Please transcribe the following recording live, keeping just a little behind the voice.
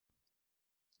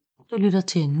Du lytter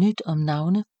til Nyt Om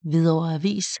Navne, Hvidovre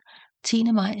Avis, 10.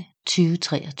 maj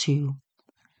 2023.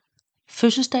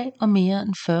 Fødselsdag og mere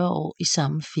end 40 år i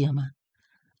samme firma.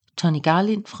 Tonny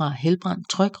Garlin fra Hellbrandt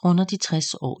Tryk runder de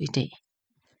 60 år i dag.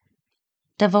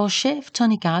 Da vores chef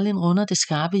Tonny Garlin runder det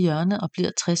skarpe hjørne og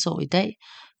bliver 60 år i dag,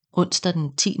 onsdag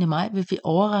den 10. maj, vil vi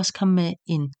overraske ham med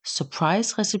en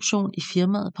surprise-reception i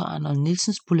firmaet på Arnold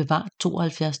Nielsens Boulevard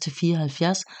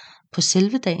 72-74 på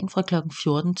selve dagen fra kl.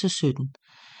 14 til 17.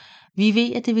 Vi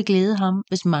ved, at det vil glæde ham,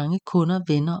 hvis mange kunder,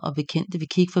 venner og bekendte vil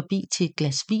kigge forbi til et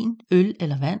glas vin, øl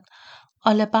eller vand,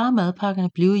 og lad bare madpakkerne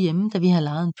blive hjemme, da vi har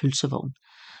lejet en pølsevogn.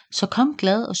 Så kom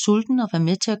glad og sulten og vær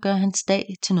med til at gøre hans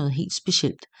dag til noget helt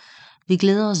specielt. Vi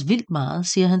glæder os vildt meget,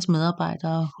 siger hans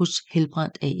medarbejdere hos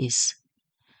Hellbrandt Avis.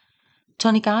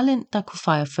 Tonny Garlin, der kunne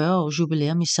fejre 40 års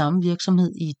jubilæum i samme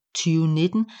virksomhed i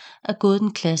 2019, er gået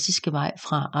den klassiske vej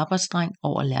fra arbejdsdreng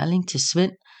over lærling til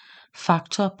svend,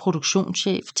 faktor,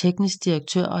 produktionschef, teknisk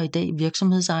direktør og i dag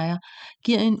virksomhedsejer,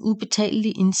 giver en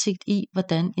ubetalelig indsigt i,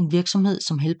 hvordan en virksomhed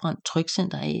som Hellbrandt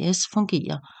Trykcenter AS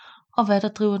fungerer, og hvad der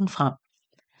driver den frem.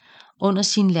 Under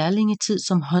sin lærlingetid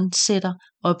som håndsætter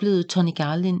oplevede Tonny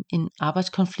Garlin en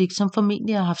arbejdskonflikt, som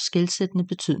formentlig har haft skelsættende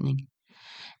betydning.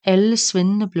 Alle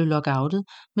svendene blev lockoutet,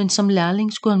 men som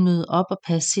lærling skulle han møde op og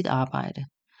passe sit arbejde.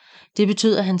 Det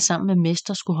betød, at han sammen med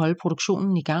mester skulle holde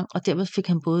produktionen i gang, og derved fik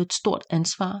han både et stort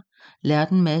ansvar,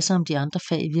 lærte en masse om de andre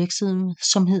fag i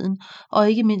virksomheden, og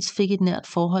ikke mindst fik et nært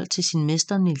forhold til sin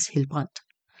mester Niels Hellbrandt.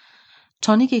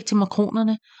 Tonny gik til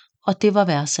makronerne, og det var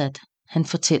værdsat, han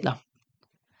fortæller.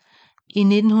 I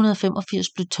 1985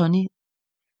 blev Tonny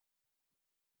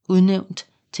udnævnt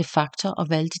til faktor og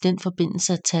valgte i den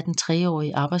forbindelse at tage den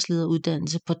 3-årige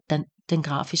arbejdslederuddannelse på den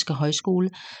grafiske højskole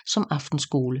som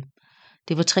aftenskole.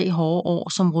 Det var 3 hårde år,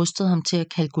 som rustede ham til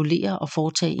at kalkulere og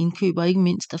foretage indkøb, og ikke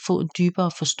mindst at få en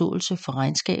dybere forståelse for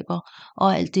regnskaber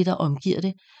og alt det, der omgiver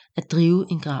det, at drive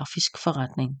en grafisk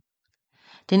forretning.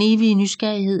 Den evige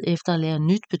nysgerrighed efter at lære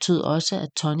nyt betød også, at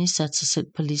Tonny satte sig selv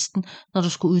på listen, når der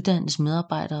skulle uddannes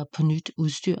medarbejdere på nyt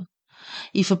udstyr.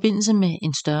 I forbindelse med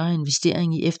en større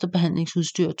investering i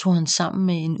efterbehandlingsudstyr tog han sammen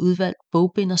med en udvalgt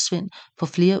bogbindersvend på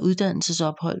flere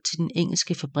uddannelsesophold til den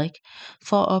engelske fabrik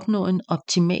for at opnå en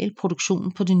optimal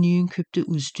produktion på det nyindkøbte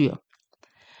udstyr.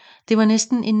 Det var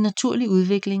næsten en naturlig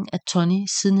udvikling, at Tonny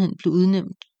sidenhen blev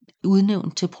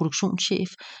udnævnt til produktionschef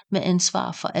med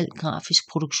ansvar for al grafisk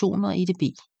produktion og EDB.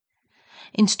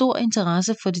 En stor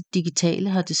interesse for det digitale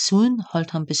har desuden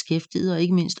holdt ham beskæftiget og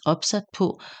ikke mindst opsat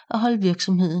på at holde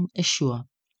virksomheden ajour.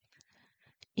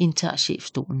 Indtager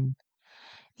chefstolen.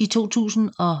 I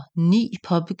 2009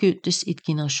 påbegyndtes et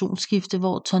generationsskifte,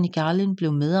 hvor Tonny Garlin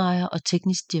blev medejer og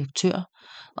teknisk direktør,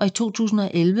 og i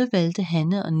 2011 valgte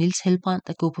Hanne og Niels Hellbrandt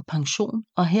at gå på pension,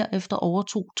 og herefter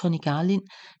overtog Tonny Garlin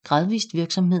gradvist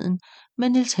virksomheden med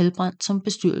Niels Hellbrandt som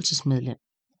bestyrelsesmedlem.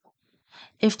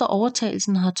 Efter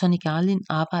overtagelsen har Tonny Garlin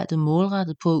arbejdet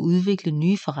målrettet på at udvikle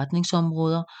nye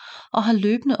forretningsområder og har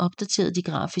løbende opdateret de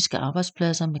grafiske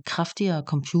arbejdspladser med kraftigere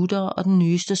computere og den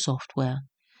nyeste software.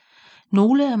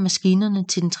 Nogle af maskinerne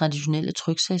til den traditionelle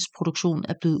tryksagsproduktion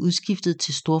er blevet udskiftet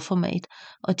til storformat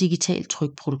og digital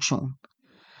trykproduktion.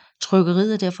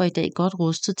 Trykkeriet er derfor i dag godt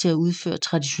rustet til at udføre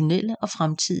traditionelle og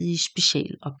fremtidige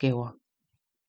specialopgaver.